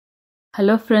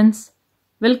Hello friends,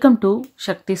 welcome to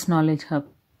Shakti's Knowledge Hub.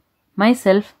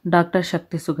 Myself, Dr.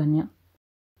 Shakti Suganya.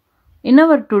 In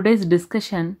our today's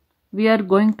discussion, we are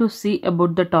going to see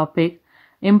about the topic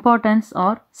importance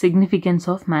or significance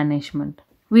of management.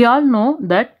 We all know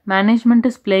that management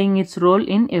is playing its role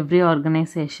in every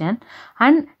organization,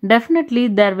 and definitely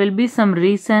there will be some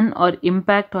reason or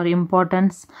impact or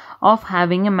importance of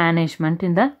having a management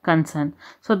in the concern.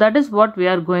 So that is what we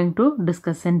are going to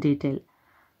discuss in detail.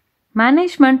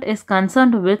 Management is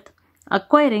concerned with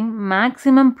acquiring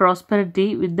maximum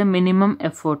prosperity with the minimum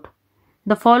effort.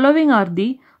 The following are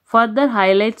the further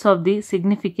highlights of the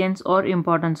significance or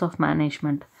importance of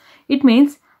management. It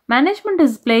means management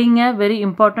is playing a very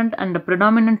important and a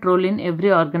predominant role in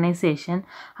every organization,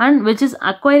 and which is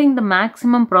acquiring the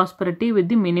maximum prosperity with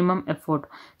the minimum effort.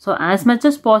 So as much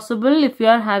as possible, if you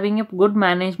are having a good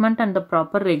management and the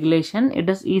proper regulation, it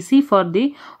is easy for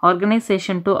the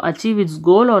organization to achieve its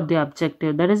goal or the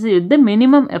objective. That is with the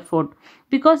minimum effort,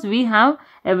 because we have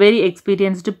a very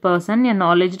experienced person, a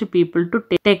knowledgeable people to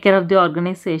take care of the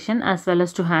organization as well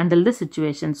as to handle the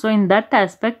situation. So in that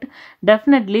aspect,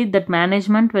 definitely that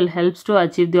management will help to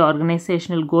achieve the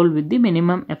organizational goal with the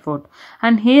minimum effort.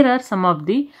 And here are some of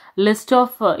the list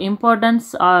of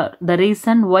importance or the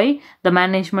reason why the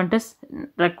management is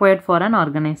required for an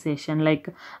organization, like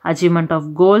achievement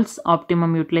of goals,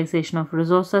 optimum utilization of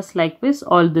resources, like this,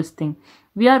 all this thing.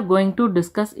 We are going to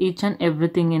discuss each and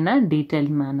everything in a detailed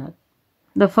manner.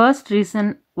 The first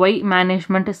reason why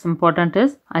management is important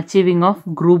is achieving of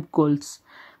group goals.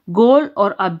 Goal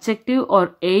or objective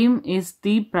or aim is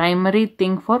the primary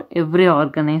thing for every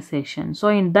organization. So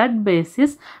in that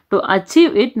basis, to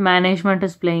achieve it, management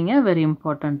is playing a very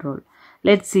important role.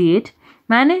 Let's see it.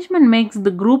 Management makes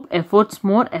the group efforts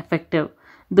more effective.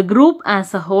 The group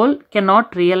as a whole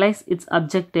cannot realize its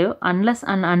objective unless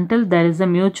and until there is a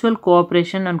mutual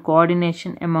cooperation and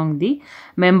coordination among the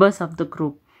members of the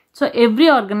group. So every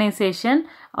organization,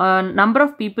 number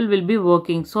of people will be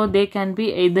working. So they can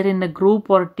be either in a group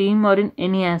or team or in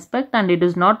any aspect, and it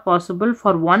is not possible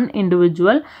for one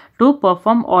individual to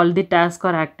perform all the task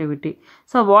or activity.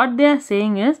 So what they are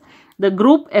saying is, the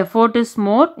group effort is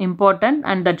more important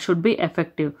and that should be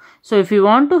effective. So if you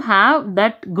want to have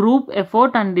that group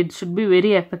effort and it should be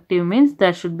very effective, means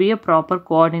there should be a proper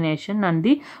coordination and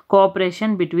the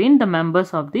cooperation between the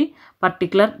members of the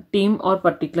particular team or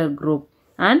particular group.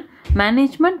 And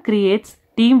management creates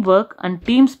teamwork and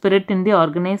team spirit in the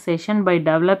organization by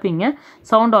developing a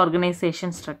sound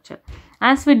organization structure.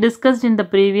 As we discussed in the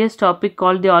previous topic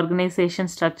called the organization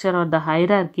structure or the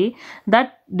hierarchy,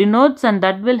 that denotes and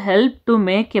that will help to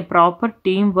make a proper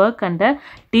teamwork and a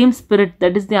team spirit,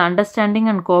 that is the understanding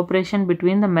and cooperation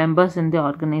between the members in the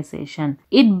organization.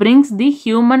 It brings the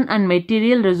human and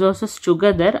material resources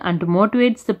together and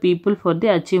motivates the people for the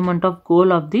achievement of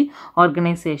goal of the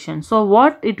organization. So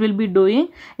what it will be doing,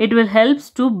 it will help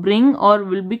to bring or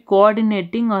will be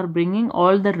coordinating or bringing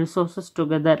all the resources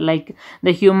together, like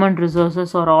the human resources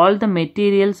or all the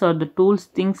materials or the tools,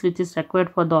 things which is required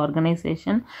for the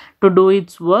organization to do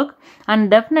its work. And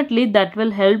definitely that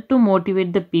will help to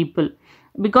motivate the people,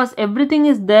 because everything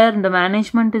is there, the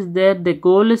management is there, the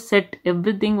goal is set,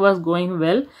 everything was going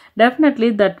well.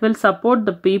 Definitely that will support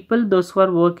the people, those who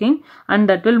are working, and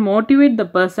that will motivate the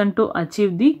person to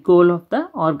achieve the goal of the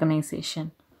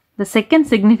organization. The second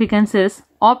significance is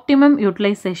optimum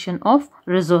utilization of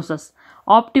resources.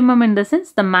 Optimum in the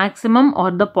sense the maximum or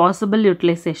the possible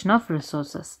utilization of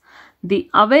resources.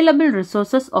 The available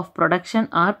resources of production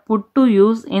are put to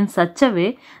use in such a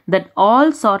way that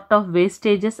all sort of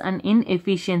wastages and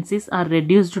inefficiencies are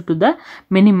reduced to the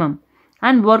minimum,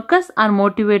 and workers are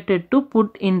motivated to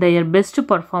put in their best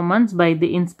performance by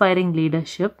the inspiring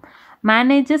leadership.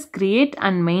 Managers create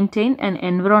and maintain an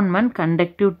environment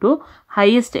conducive to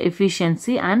highest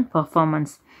efficiency and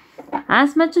performance.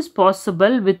 As much as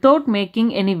possible, without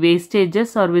making any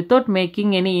wastages or without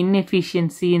making any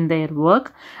inefficiency in their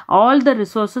work, all the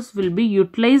resources will be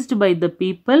utilized by the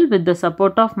people with the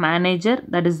support of manager,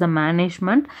 that is the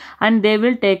management, and they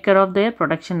will take care of their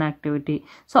production activity.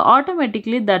 So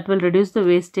automatically that will reduce the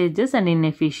wastages and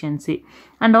inefficiency.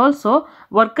 And also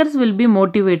workers will be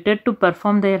motivated to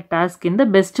perform their task in the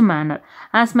best manner.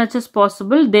 As much as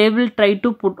possible, they will try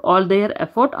to put all their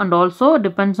effort, and also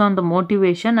depends on the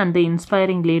motivation and the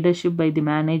inspiring leadership by the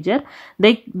manager.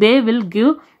 They will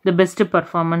give the best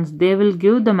performance. They will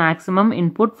give the maximum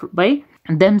input by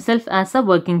themselves as a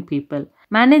working people.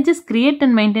 Managers create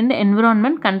and maintain the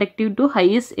environment conducive to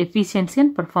highest efficiency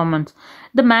and performance.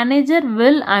 The manager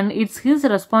will, and it's his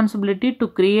responsibility to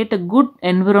create a good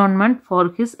environment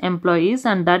for his employees,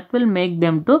 and that will make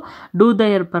them to do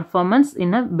their performance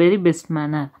in a very best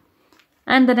manner.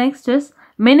 And the next is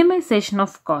minimization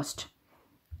of cost.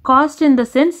 Cost in the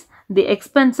sense the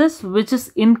expenses which is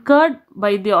incurred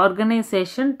by the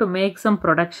organization to make some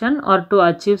production or to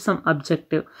achieve some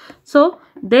objective. So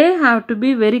they have to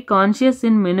be very conscious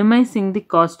in minimizing the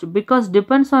cost, because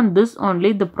depends on this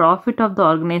only the profit of the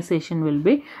organization will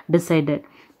be decided.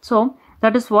 So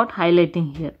that is what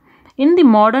highlighting here. In the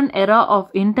modern era of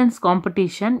intense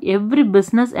competition, every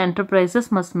business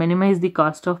enterprises must minimize the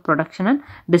cost of production and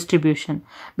distribution,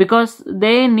 because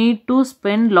they need to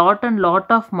spend lot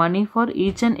of money for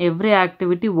each and every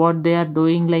activity what they are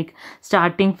doing, like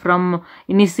starting from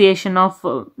initiation of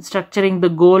structuring the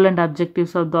goal and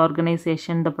objectives of the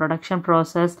organization, the production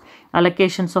process,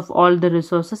 allocations of all the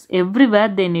resources, everywhere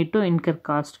they need to incur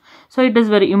cost. So it is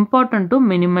very important to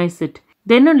minimize it.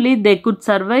 Then only they could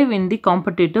survive in the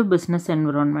competitive business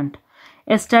environment.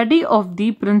 A study of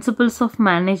the principles of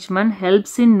management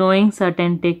helps in knowing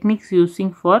certain techniques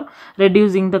using for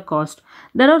reducing the cost.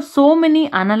 There are so many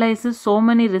analyses, so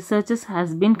many researches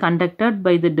has been conducted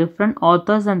by the different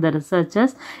authors and the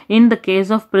researchers in the case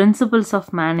of principles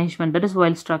of management. That is,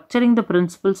 while structuring the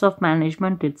principles of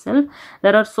management itself,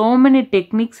 there are so many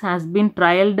techniques has been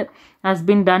trialed, has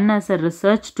been done as a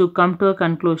research to come to a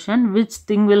conclusion which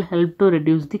thing will help to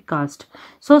reduce the cost.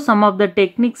 So some of the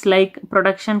techniques like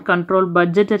production control,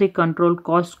 budgetary control,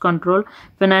 cost control,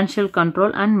 financial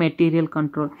control and material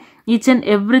control. Each and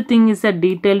everything is a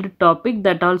detailed topic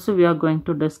that also we are going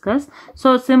to discuss.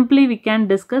 So simply we can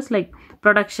discuss like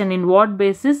production, in what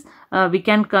basis we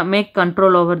can make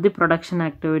control over the production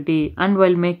activity, and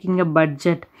while making a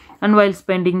budget, and while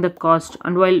spending the cost,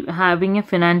 and while having a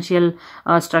financial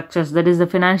structures, that is the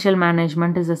financial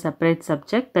management is a separate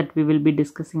subject that we will be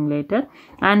discussing later,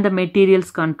 and the materials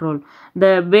control,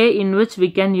 the way in which we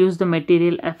can use the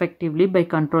material effectively by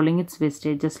controlling its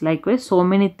wastages. Likewise, so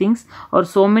many things or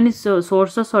so many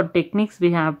sources or techniques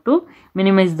we have to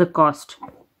minimize the cost.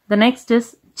 The next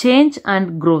is change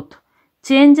and growth.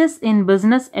 Changes in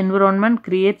business environment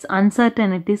creates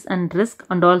uncertainties and risk,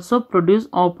 and also produce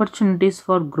opportunities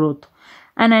for growth.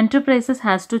 An enterprise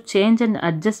has to change and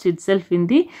adjust itself in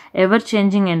the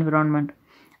ever-changing environment.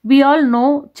 We all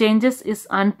know changes is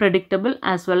unpredictable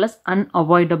as well as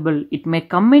unavoidable. It may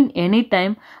come in any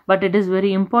time, but it is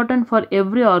very important for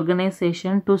every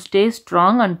organization to stay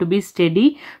strong and to be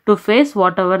steady to face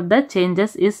whatever the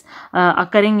changes is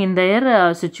occurring in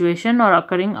their situation or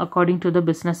occurring according to the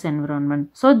business environment.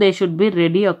 So they should be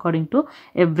ready according to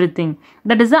everything.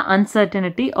 That is the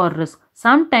uncertainty or risk.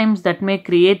 Sometimes that may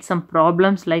create some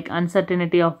problems like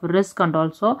uncertainty of risk, and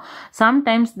also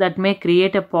sometimes that may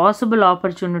create a possible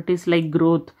opportunities like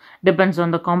growth. Depends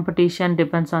on the competition,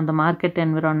 depends on the market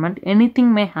environment,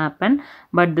 anything may happen.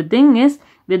 But the thing is,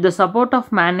 with the support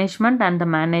of management and the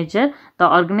manager,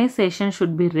 the organization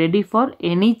should be ready for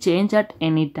any change at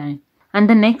any time. And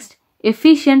the next,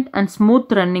 efficient and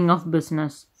smooth running of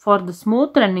business. For the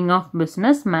smooth running of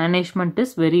business, management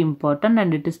is very important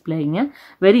and it is playing a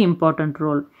very important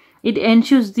role. It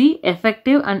ensures the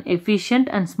effective and efficient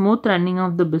and smooth running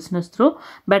of the business through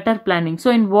better planning. So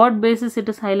in what basis it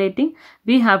is highlighting?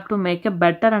 We have to make a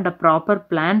better and a proper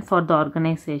plan for the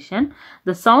organization,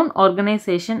 the sound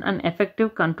organization and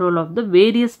effective control of the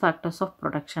various factors of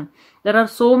production. There are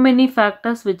so many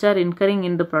factors which are incurring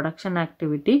in the production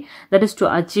activity, that is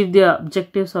to achieve the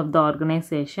objectives of the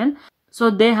organization. So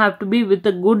they have to be with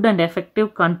a good and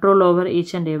effective control over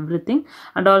each and everything,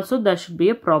 and also there should be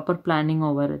a proper planning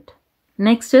over it.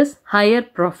 Next is higher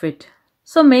profit.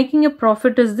 So making a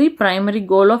profit is the primary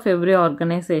goal of every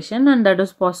organization, and that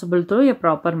is possible through a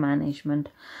proper management.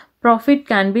 Profit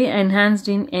can be enhanced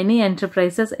in any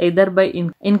enterprises either by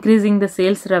increasing the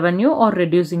sales revenue or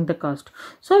reducing the cost.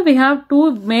 So we have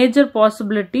two major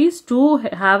possibilities to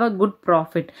have a good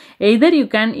profit. Either you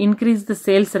can increase the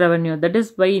sales revenue, that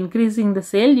is by increasing the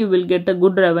sale you will get a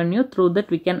good revenue, through that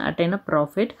we can attain a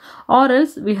profit, or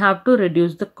else we have to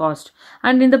reduce the cost.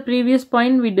 And in the previous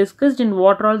point we discussed in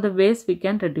what are all the ways we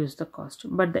can reduce the cost.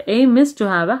 But the aim is to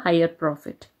have a higher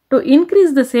profit. To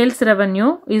increase the sales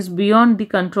revenue is beyond the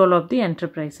control of the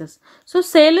enterprises. So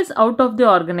sale is out of the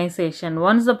organization.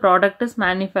 Once the product is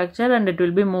manufactured and it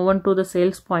will be moved to the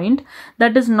sales point,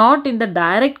 that is not in the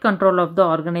direct control of the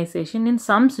organization in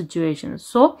some situations.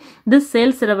 So this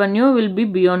sales revenue will be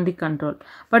beyond the control.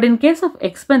 But in case of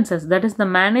expenses, that is the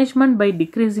management by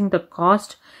decreasing the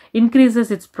cost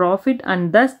increases its profit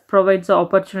and thus provides the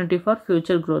opportunity for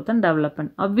future growth and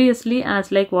development. Obviously,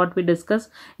 as like what we discussed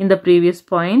in the previous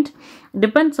point,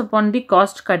 depends upon the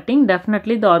cost cutting,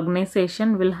 definitely the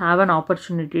organization will have an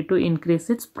opportunity to increase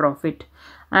its profit.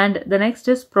 And the next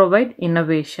is provide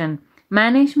innovation.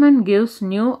 Management gives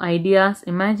new ideas,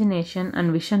 imagination,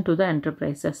 and vision to the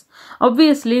enterprises.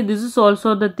 Obviously, this is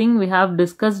also the thing we have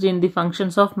discussed in the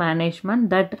functions of management,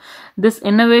 that this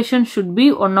innovation should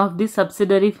be one of the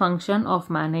subsidiary function of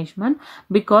management,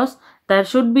 because there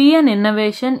should be an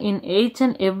innovation in each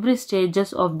and every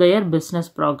stages of their business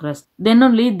progress. Then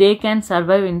only they can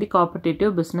survive in the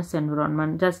competitive business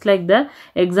environment. Just like the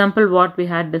example what we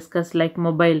had discussed, like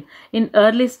mobile. In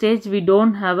early stage, we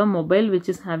don't have a mobile which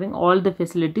is having all the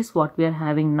facilities what we are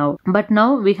having now. But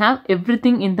now we have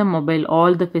everything in the mobile.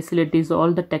 All the facilities,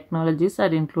 all the technologies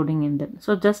are including in them.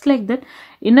 So just like that,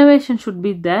 innovation should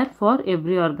be there for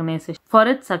every organization for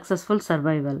its successful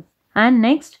survival. And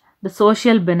next, the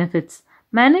social benefits.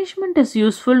 Management is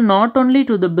useful not only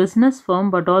to the business firm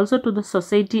but also to the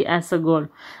society as a whole.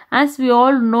 As we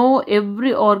all know,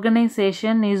 every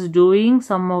organization is doing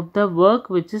some of the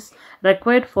work which is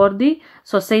required for the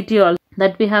society also,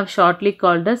 that we have shortly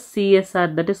called as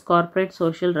CSR, that is corporate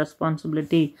social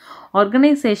responsibility.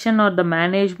 Organization or the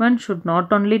management should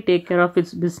not only take care of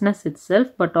its business itself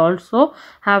but also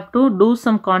have to do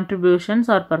some contributions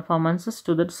or performances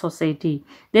to the society.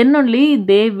 Then only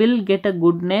they will get a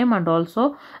good name, and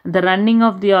also the running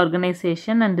of the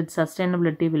organization and its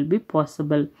sustainability will be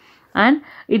possible. And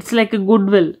it's like a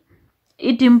goodwill.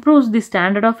 It improves the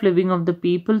standard of living of the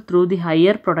people through the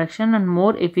higher production and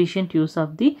more efficient use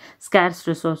of the scarce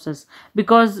resources,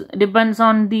 because depends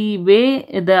on the way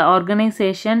the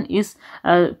organization is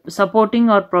supporting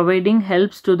or providing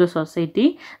helps to the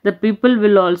society, the people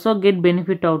will also get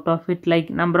benefit out of it,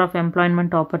 like number of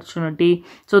employment opportunity.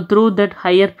 So through that,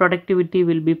 higher productivity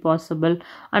will be possible,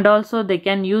 and also they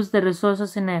can use the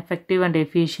resources in an effective and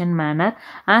efficient manner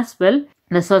as well.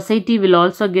 The society will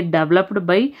also get developed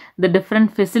by the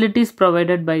different facilities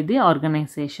provided by the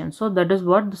organization. So that is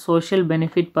what the social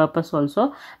benefit purpose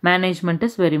also management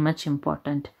is very much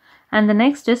important. And the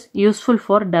next is useful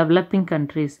for developing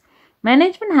countries.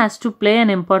 Management has to play an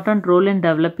important role in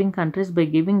developing countries by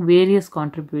giving various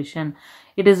contribution.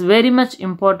 It is very much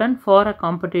important for a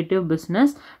competitive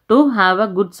business to have a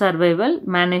good survival.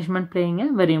 Management playing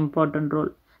a very important role.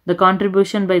 The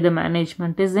contribution by the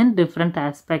management is in different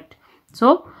aspect.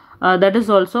 So that is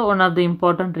also one of the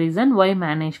important reason why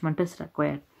management is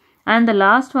required. And the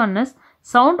last one is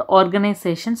sound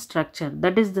organization structure.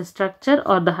 That is, the structure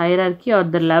or the hierarchy or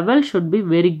the level should be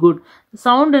very good.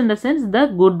 Sound in the sense the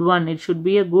good one. It should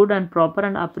be a good and proper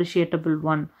and appreciable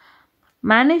one.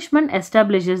 Management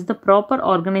establishes the proper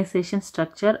organization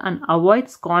structure and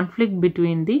avoids conflict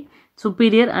between the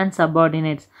superior and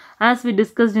subordinates. As we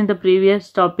discussed in the previous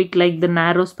topic, like the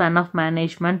narrow span of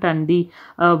management and the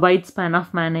wide span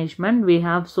of management, we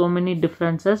have so many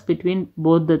differences between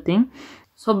both the things.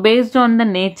 So based on the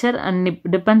nature and it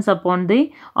depends upon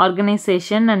the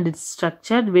organization and its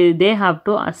structure, they have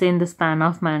to assign the span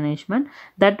of management.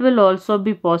 That will also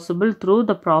be possible through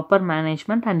the proper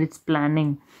management and its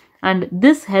planning. And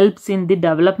this helps in the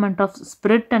development of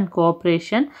spirit and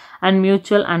cooperation and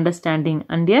mutual understanding,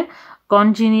 and a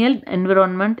congenial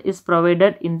environment is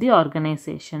provided in the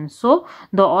organization. So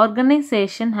the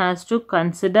organization has to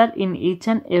consider in each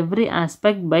and every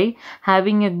aspect by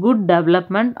having a good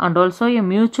development and also a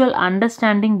mutual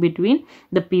understanding between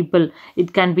the people.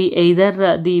 It can be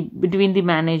either between the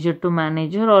manager to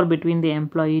manager or between the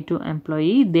employee to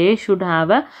employee. They should have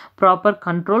a proper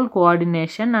control,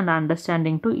 coordination and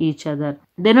understanding to each other.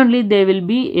 Then only they will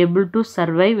be able to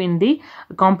survive in the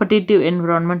competitive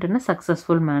environment in a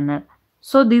successful manner.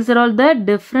 So these are all the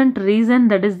different reasons,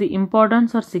 that is the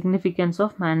importance or significance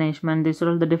of management. These are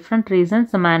all the different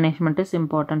reasons the management is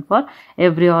important for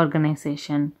every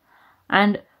organization.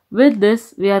 And with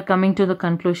this, we are coming to the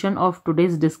conclusion of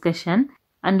today's discussion.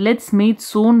 And let's meet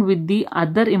soon with the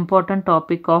other important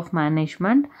topic of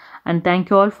management. And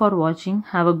thank you all for watching.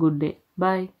 Have a good day.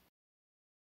 Bye.